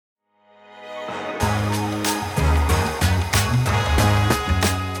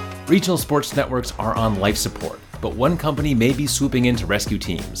Regional sports networks are on life support, but one company may be swooping in to rescue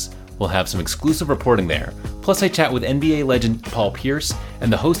teams. We'll have some exclusive reporting there. Plus, I chat with NBA legend Paul Pierce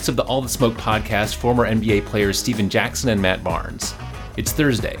and the hosts of the All the Smoke podcast, former NBA players Stephen Jackson and Matt Barnes. It's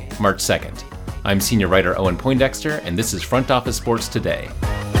Thursday, March 2nd. I'm senior writer Owen Poindexter, and this is Front Office Sports Today.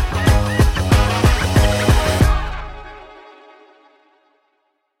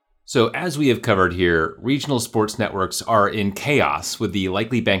 So as we have covered here, regional sports networks are in chaos with the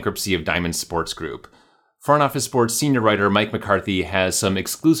likely bankruptcy of Diamond Sports Group. Front Office Sports senior writer Mike McCarthy has some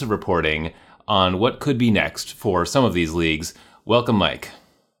exclusive reporting on what could be next for some of these leagues. Welcome, Mike.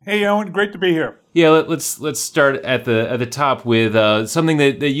 Hey, Owen. Great to be here. Yeah, let's start at the top with something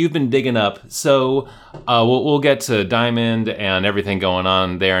that you've been digging up. So we'll get to Diamond and everything going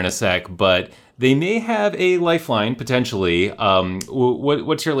on there in a sec, but they may have a lifeline, potentially.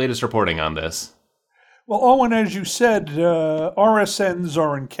 What's your latest reporting on this? Well, Owen, as you said, RSNs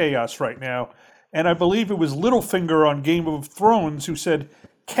are in chaos right now. And I believe it was Littlefinger on Game of Thrones who said,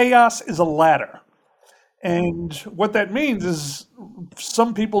 chaos is a ladder. And what that means is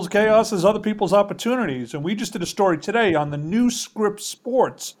some people's chaos is other people's opportunities. And we just did a story today on the new Scripps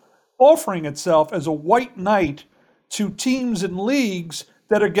Sports offering itself as a white knight to teams and leagues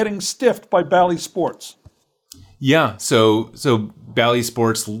that are getting stiffed by Bally Sports. Yeah, so Bally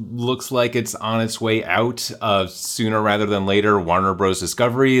Sports looks like it's on its way out sooner rather than later. Warner Bros.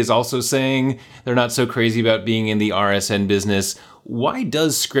 Discovery is also saying they're not so crazy about being in the RSN business. Why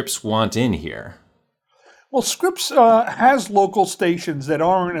does Scripps want in here? Well, Scripps has local stations that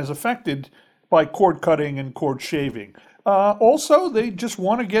aren't as affected by cord cutting and cord shaving. Also, they just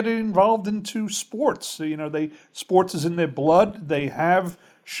want to get involved into sports. You know, sports is in their blood. They have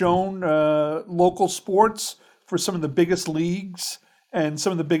shown local sports for some of the biggest leagues and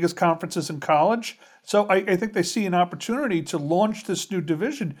some of the biggest conferences in college. So I think they see an opportunity to launch this new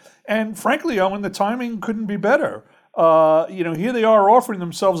division. And frankly, Owen, the timing couldn't be better. Here they are offering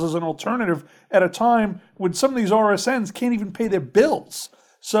themselves as an alternative at a time when some of these RSNs can't even pay their bills.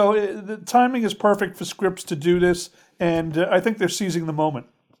 So the timing is perfect for Scripps to do this, and I think they're seizing the moment.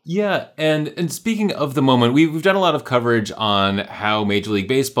 Yeah, and speaking of the moment, we've done a lot of coverage on how Major League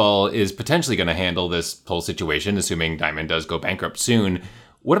Baseball is potentially going to handle this whole situation, assuming Diamond does go bankrupt soon.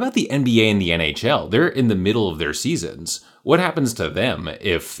 What about the NBA and the NHL? They're in the middle of their seasons. What happens to them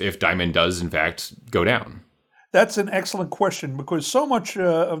if Diamond does, in fact, go down? That's an excellent question because so much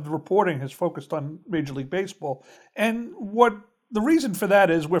of the reporting has focused on Major League Baseball. And the reason for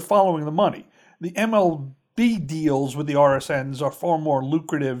that is we're following the money. The MLB deals with the RSNs are far more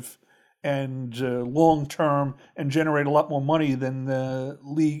lucrative and long-term and generate a lot more money than the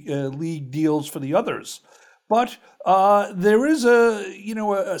league deals for the others. But there is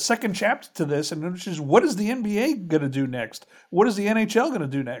a second chapter to this, and which is what is the NBA going to do next? What is the NHL going to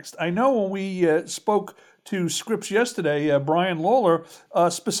do next? I know when we spoke to Scripps yesterday, Brian Lawler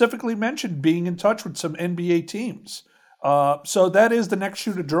specifically mentioned being in touch with some NBA teams. So that is the next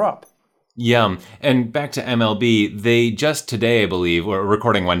shoe to drop. Yeah, and back to MLB, they just today, I believe, or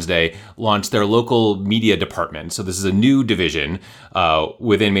recording Wednesday, launched their local media department. So this is a new division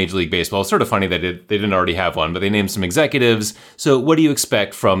within Major League Baseball. It's sort of funny that they didn't already have one, but they named some executives. So what do you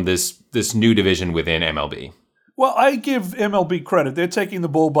expect from this new division within MLB? Well, I give MLB credit. They're taking the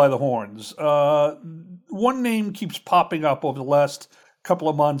bull by the horns. One name keeps popping up over the last couple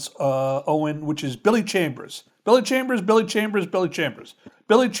of months, Owen, which is Billy Chambers. Billy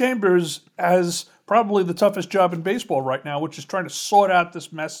Chambers has probably the toughest job in baseball right now, which is trying to sort out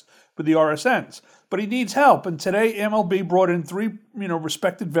this mess with the RSNs. But he needs help. And today, MLB brought in three,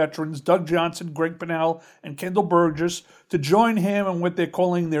 respected veterans, Doug Johnson, Greg Pennell, and Kendall Burgess, to join him in what they're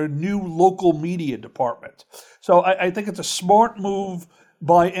calling their new local media department. So I think it's a smart move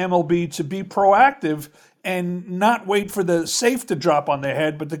by MLB to be proactive and not wait for the safe to drop on their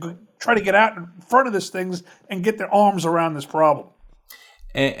head, but to try to get out in front of these things and get their arms around this problem.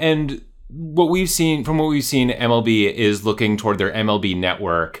 And what we've seen, MLB is looking toward their MLB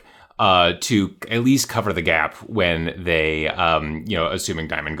network to at least cover the gap when they, assuming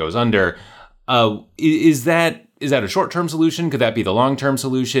Diamond goes under. Is that a short-term solution? Could that be the long-term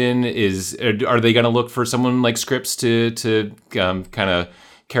solution? Are they going to look for someone like Scripps to kind of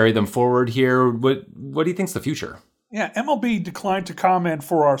carry them forward here? What do you think's the future? Yeah, MLB declined to comment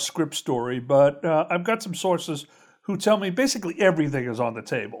for our Scripps story, but I've got some sources who tell me basically everything is on the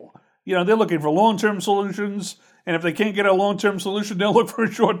table. They're looking for long-term solutions, and if they can't get a long-term solution, they'll look for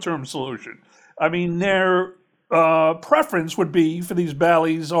a short-term solution. I mean, their preference would be for these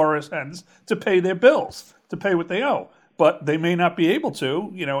Bally's RSNs to pay their bills, to pay what they owe. But they may not be able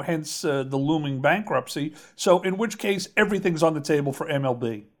to, hence the looming bankruptcy. So in which case, everything's on the table for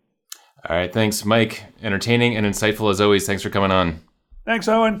MLB. All right, thanks, Mike. Entertaining and insightful as always. Thanks for coming on. Thanks,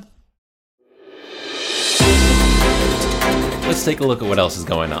 Owen. Let's take a look at what else is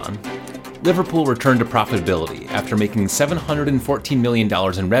going on. Liverpool returned to profitability after making $714 million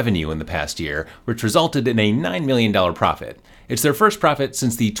in revenue in the past year, which resulted in a $9 million profit. It's their first profit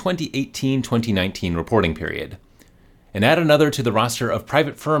since the 2018-2019 reporting period. And add another to the roster of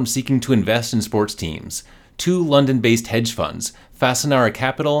private firms seeking to invest in sports teams. Two London-based hedge funds, Fasanara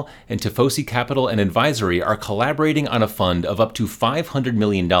Capital and Tifosi Capital and Advisory, are collaborating on a fund of up to $500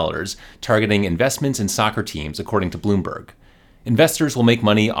 million, targeting investments in soccer teams, according to Bloomberg. Investors will make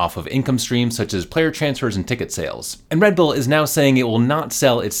money off of income streams such as player transfers and ticket sales. And Red Bull is now saying it will not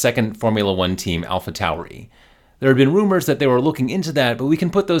sell its second Formula One team, AlphaTauri. There have been rumors that they were looking into that, but we can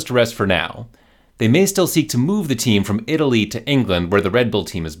put those to rest for now. They may still seek to move the team from Italy to England, where the Red Bull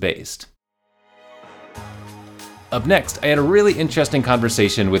team is based. Up next, I had a really interesting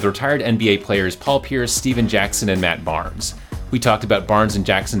conversation with retired NBA players Paul Pierce, Steven Jackson, and Matt Barnes. We talked about Barnes and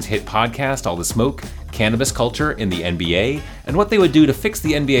Jackson's hit podcast, All the Smoke, cannabis culture in the NBA, and what they would do to fix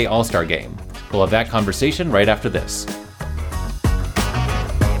the NBA All-Star Game. We'll have that conversation right after this.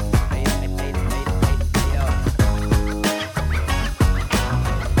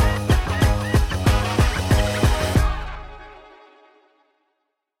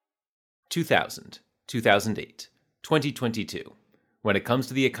 (2000, 2008, 2022). When it comes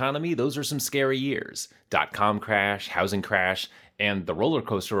to the economy, those are some scary years. .com crash, housing crash, and the roller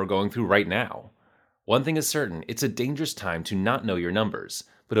coaster we're going through right now. One thing is certain, it's a dangerous time to not know your numbers,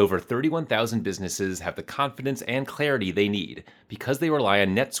 but over 31,000 businesses have the confidence and clarity they need because they rely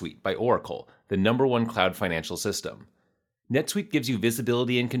on NetSuite by Oracle, the #1 cloud financial system. NetSuite gives you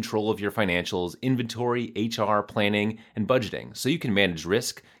visibility and control of your financials, inventory, HR, planning, and budgeting, so you can manage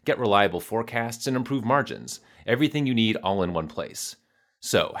risk, get reliable forecasts, and improve margins. Everything you need all in one place.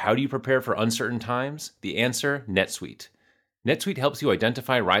 So, how do you prepare for uncertain times? The answer, NetSuite. NetSuite helps you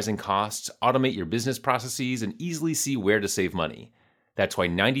identify rising costs, automate your business processes, and easily see where to save money. That's why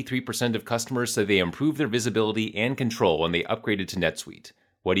 93% of customers say they improved their visibility and control when they upgraded to NetSuite.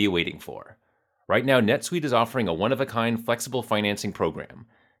 What are you waiting for? Right now, NetSuite is offering a one-of-a-kind flexible financing program.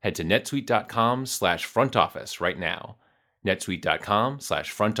 Head to netsuite.com/front office right now.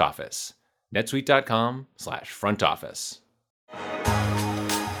 netsuite.com/front office. netsuite.com/front office.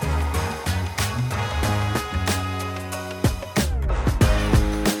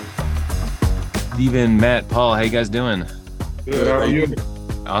 Steven, Matt, Paul, how you guys doing? Good, how are you?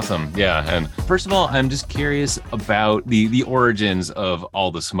 Awesome. Yeah. And first of all, I'm just curious about the origins of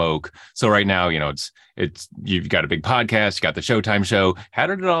All the Smoke. So right now, it's you've got a big podcast, you got the Showtime show. How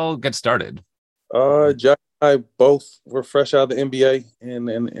did it all get started? Jack and I both were fresh out of the NBA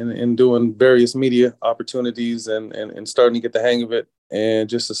and doing various media opportunities and starting to get the hang of it, and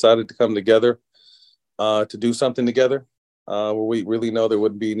just decided to come together to do something together where we really know there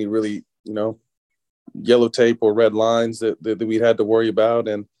wouldn't be any really, yellow tape or red lines that we'd had to worry about.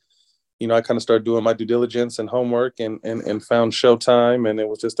 And, I kind of started doing my due diligence and homework and found Showtime. And it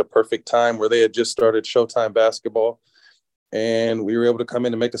was just a perfect time where they had just started Showtime basketball. And we were able to come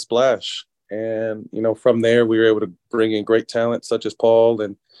in and make a splash. And, from there, we were able to bring in great talent such as Paul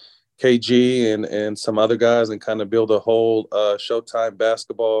and KG and some other guys and kind of build a whole Showtime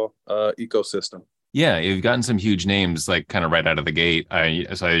basketball ecosystem. Yeah, you've gotten some huge names, like kind of right out of the gate.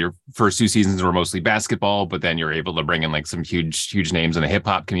 So your first two seasons were mostly basketball, but then you're able to bring in like some huge names in the hip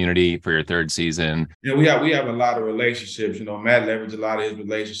hop community for your third season. Yeah, we have a lot of relationships. Matt leveraged a lot of his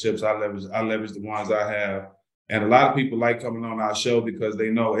relationships. I leverage the ones I have, and a lot of people like coming on our show because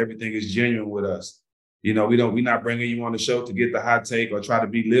they know everything is genuine with us. We're not bringing you on the show to get the hot take or try to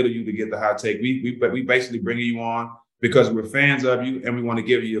belittle you to get the hot take. We basically bringing you on because we're fans of you and we want to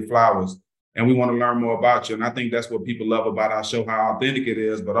give you your flowers. And we want to learn more about you. And I think that's what people love about our show, how authentic it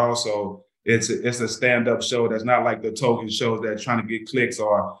is, but also it's a stand-up show that's not like the token shows that are trying to get clicks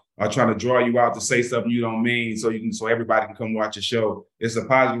or are trying to draw you out to say something you don't mean so everybody can come watch your show. It's a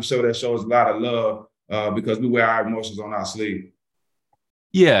positive show that shows a lot of love because we wear our emotions on our sleeve.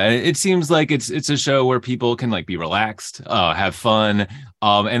 Yeah, it seems like it's a show where people can like be relaxed, have fun,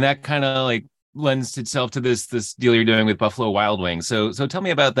 and that kind of like lends itself to this deal you're doing with Buffalo Wild Wings. So tell me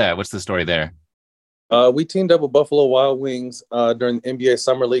about that. What's the story there? We teamed up with Buffalo Wild Wings during the NBA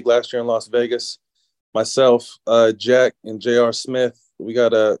Summer League last year in Las Vegas. Myself, Jack, and J.R. Smith. We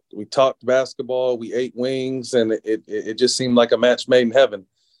talked basketball. We ate wings, and it just seemed like a match made in heaven.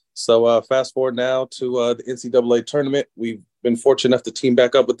 So fast forward now to the NCAA tournament. We've been fortunate enough to team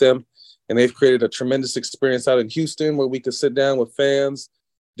back up with them, and they've created a tremendous experience out in Houston where we could sit down with fans,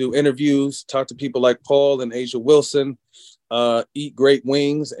 do interviews, talk to people like Paul and Asia Wilson, eat great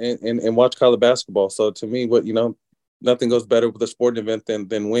wings and watch college basketball. So to me, nothing goes better with a sporting event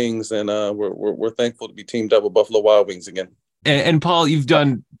than wings. And we're thankful to be teamed up with Buffalo Wild Wings again. And Paul, you've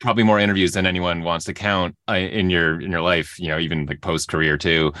done probably more interviews than anyone wants to count in your life, even like post career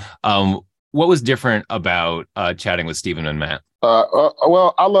too. What was different about chatting with Stephen and Matt?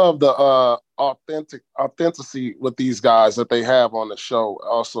 Well, I love the authenticity with these guys that they have on the show.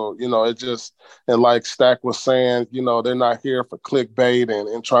 Also, it just, and like Stack was saying, they're not here for clickbait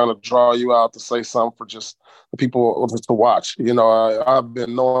and trying to draw you out to say something for just the people to watch. I've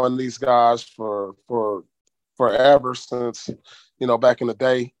been knowing these guys for forever, since back in the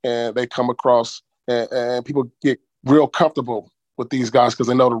day, and they come across and people get real comfortable with these guys because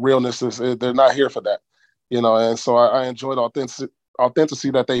they know the realness is, they're not here for that. And so I enjoy the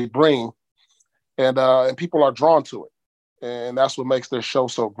authenticity that they bring, and people are drawn to it, and that's what makes their show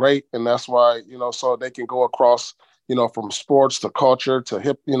so great. And that's why so they can go across from sports to culture to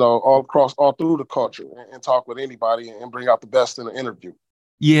hip, all through the culture, and talk with anybody and bring out the best in the interview.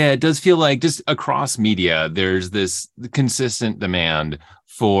 Yeah, it does feel like just across media, there's this consistent demand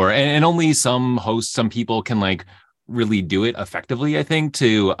for, and only some hosts, some people can like really do it effectively, I think,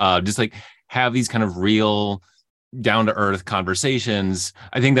 to just like have these kind of real down to earth conversations.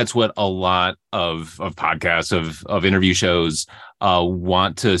 I think that's what a lot of podcasts, of interview shows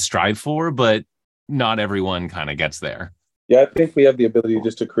want to strive for, but not everyone kind of gets there. Yeah, I think we have the ability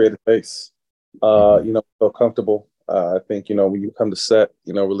just to create a space, feel comfortable. I think, when you come to set,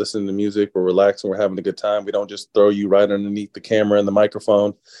 we're listening to music, we're relaxing, we're having a good time. We don't just throw you right underneath the camera and the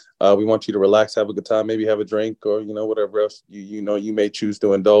microphone. We want you to relax, have a good time, maybe have a drink or, whatever else you may choose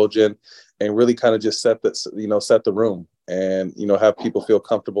to indulge in, and really kind of just set the room and, have people feel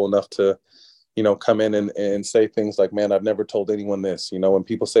comfortable enough to, come in and say things like, man, I've never told anyone this. When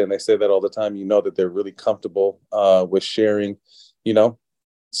people say, and they say that all the time, that they're really comfortable with sharing,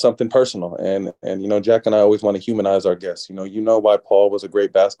 something personal. And Jack and I always want to humanize our guests. Why Paul was a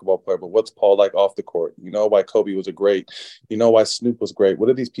great basketball player, but what's Paul like off the court? Why Kobe was why Snoop was great. What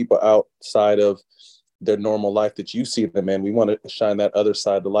are these people outside of their normal life that you see them in? We want to shine that other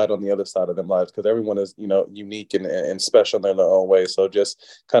side, the light on the other side of their lives, because everyone is, unique and special in their own way. So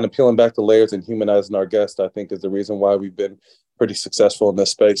just kind of peeling back the layers and humanizing our guests, I think, is the reason why we've been pretty successful in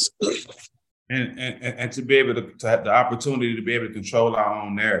this space. And to be able to have the opportunity to be able to control our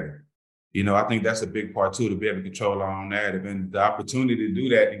own narrative. I think that's a big part too, to be able to control our own narrative, and the opportunity to do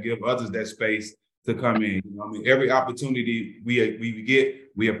that and give others that space to come in. Every opportunity we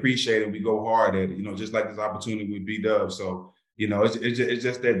get, we appreciate it. We go hard at it, just like this opportunity with B-Dub. So, it's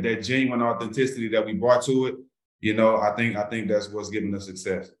just that genuine authenticity that we brought to it. I think that's what's giving us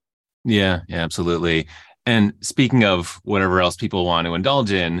success. Yeah, absolutely. And speaking of whatever else people want to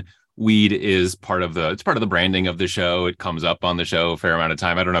indulge in, weed is part of the branding of the show. It comes up on the show a fair amount of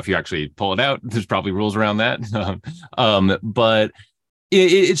time. I don't know if you actually pull it out. There's probably rules around that. But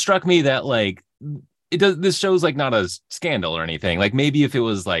it struck me that like this show's like not a scandal or anything. Like maybe if it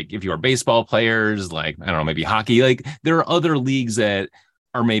was like, if you are baseball players, like, I don't know, maybe hockey, like there are other leagues that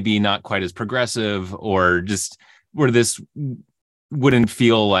are maybe not quite as progressive, or just where this wouldn't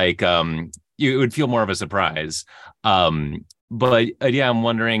feel like, it would feel more of a surprise. But yeah, I'm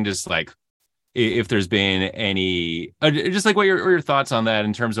wondering just like if there's been any, just like what your thoughts on that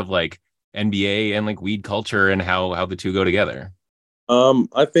in terms of like NBA and like weed culture and how the two go together.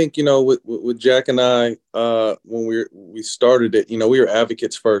 I think, with Jack and I, when we started it, we were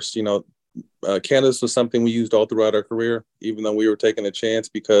advocates first. Cannabis was something we used all throughout our career, even though we were taking a chance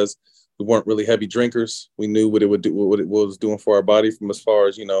because we weren't really heavy drinkers. We knew what it would do, what it was doing for our body, from as far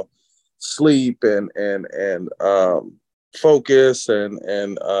as, sleep and focus and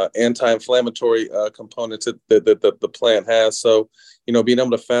anti-inflammatory components that the plant has. So, being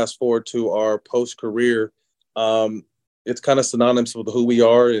able to fast forward to our post-career, it's kind of synonymous with who we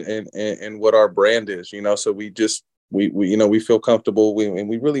are and what our brand is, so we feel comfortable. And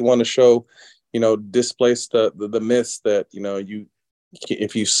we really want to show, displace the myths that,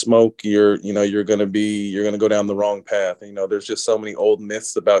 if you smoke, you're going to go down the wrong path. There's just so many old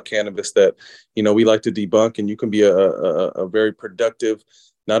myths about cannabis that, we like to debunk, and you can be a very productive,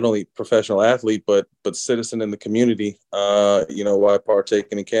 not only professional athlete, but citizen in the community, while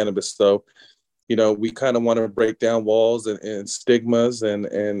partaking in cannabis. So, we kind of want to break down walls and stigmas and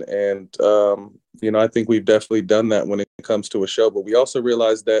I think we've definitely done that when it comes to a show, but we also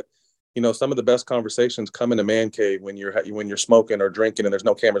realize that, some of the best conversations come in a man cave when you're smoking or drinking and there's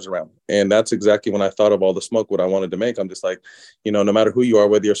no cameras around. And that's exactly when I thought of all the smoke, what I wanted to make. I'm just like, no matter who you are,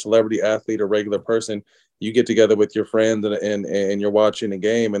 whether you're a celebrity, athlete, or regular person, you get together with your friends and you're watching a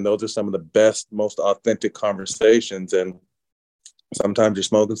game, and those are some of the best, most authentic conversations. And, Sometimes you're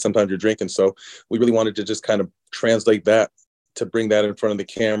smoking, sometimes you're drinking. So we really wanted to just kind of translate that, to bring that in front of the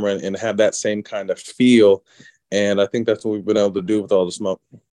camera and have that same kind of feel. And I think that's what we've been able to do with all the smoke.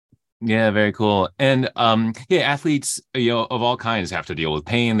 Yeah, very cool. And athletes, of all kinds have to deal with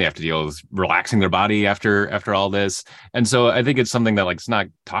pain. They have to deal with relaxing their body after all this. And so I think it's something that it's not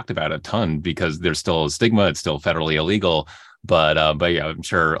talked about a ton because there's still a stigma. It's still federally illegal. But yeah, I'm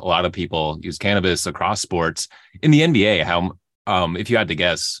sure a lot of people use cannabis across sports. In the NBA, how if you had to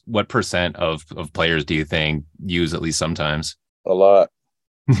guess, what % of players do you think use at least sometimes? A lot.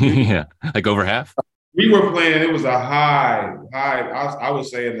 Yeah, like over half. We were playing. It was a high. I would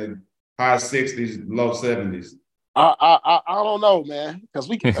say in the high 60s, low 70s. I don't know, man, because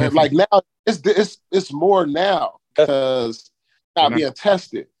we like now it's more now because not being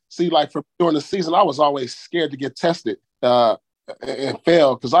tested. See, like for during the season, I was always scared to get tested and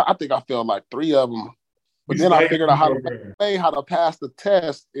fail because I think I failed like 3 of them. But then I figured out how to pass the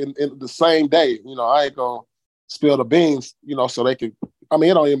test in the same day. I ain't gonna spill the beans, so they could. I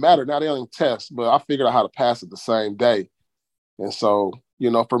mean, it don't even matter now. They don't even test, but I figured out how to pass it the same day. And so,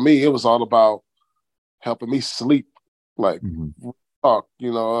 for me, it was all about helping me sleep, like talk,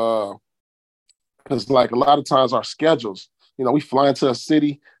 because like a lot of times our schedules, we fly into a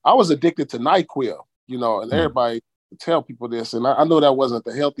city. I was addicted to NyQuil, and everybody tell people this, and I know that wasn't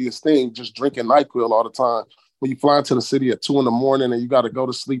the healthiest thing, just drinking NyQuil all the time. When you fly into the city at 2 a.m. and you got to go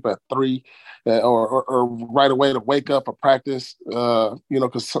to sleep at 3, or right away to wake up or practice,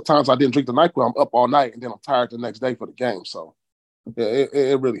 because sometimes I didn't drink the NyQuil, I'm up all night and then I'm tired the next day for the game. So yeah,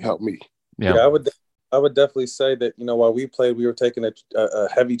 it really helped me. Yeah, I would definitely say that, while we played, we were taking a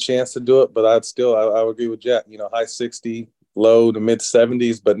heavy chance to do it, but I would agree with Jack, high 60, low to mid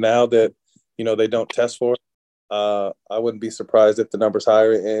 70s. But now that, they don't test for it, I wouldn't be surprised if the number's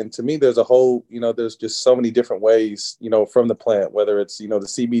higher. And to me, there's a whole, there's just so many different ways, from the plant, whether it's, the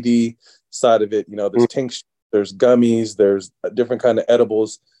CBD side of it, there's tincture, there's gummies, there's different kind of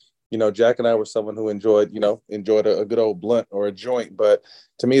edibles. Jack and I were someone who enjoyed a good old blunt or a joint. But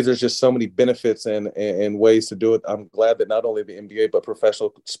to me, there's just so many benefits and ways to do it. I'm glad that not only the NBA, but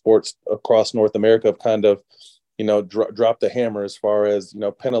professional sports across North America have kind of, drop the hammer as far as,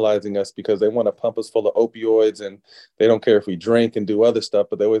 penalizing us because they want to pump us full of opioids and they don't care if we drink and do other stuff,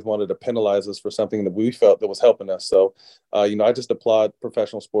 but they always wanted to penalize us for something that we felt that was helping us. So, I just applaud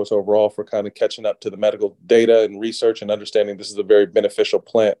professional sports overall for kind of catching up to the medical data and research and understanding this is a very beneficial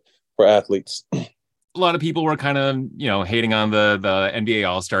plant for athletes. A lot of people were kind of, hating on the NBA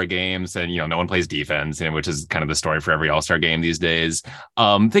All-Star games and, no one plays defense, which is kind of the story for every All-Star game these days.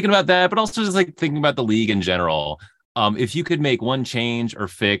 Thinking about that, but also just like thinking about the league in general. If you could make one change or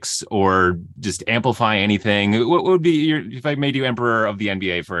fix or just amplify anything, what would be if I made you emperor of the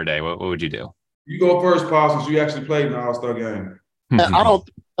NBA for a day, what would you do? You go first, Paul, since you actually played in the All-Star game. I don't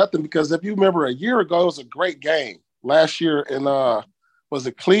think nothing because if you remember a year ago, it was a great game. Last year in, was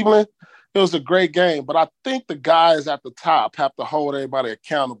it Cleveland? It was a great game, but I think the guys at the top have to hold everybody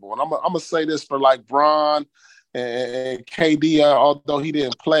accountable. And I'm going to say this for like Bron and KD, although he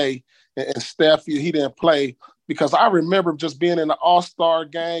didn't play, and Steph, he didn't play, because I remember just being in the All-Star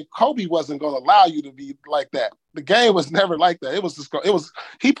game. Kobe wasn't going to allow you to be like that. The game was never like that. It was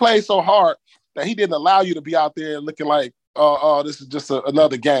he played so hard that he didn't allow you to be out there looking like, this is just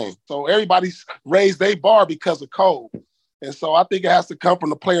another game. So everybody's raised their bar because of Kobe. And so I think it has to come from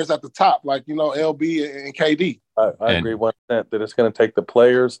the players at the top, like, LB and KD. I agree 100% that it's going to take the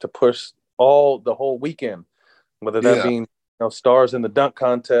players to push the whole weekend, whether that being stars in the dunk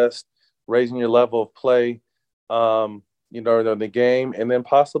contest, raising your level of play, the game, and then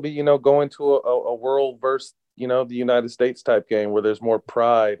possibly, going to a world versus, the United States type game where there's more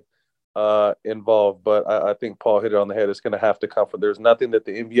pride involved. But I think Paul hit it on the head. It's going to have to come from. There's nothing that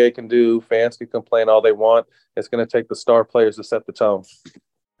the NBA can do. Fans can complain all they want. It's going to take the star players to set the tone.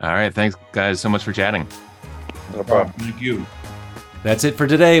 All right. Thanks, guys, so much for chatting. No problem. Thank you. That's it for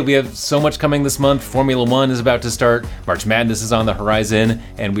today. We have so much coming this month. Formula One is about to start. March Madness is on the horizon.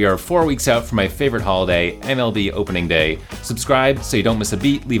 And we are 4 weeks out from my favorite holiday, MLB opening day. Subscribe so you don't miss a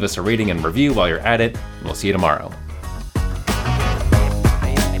beat. Leave us a rating and review while you're at it. And we'll see you tomorrow.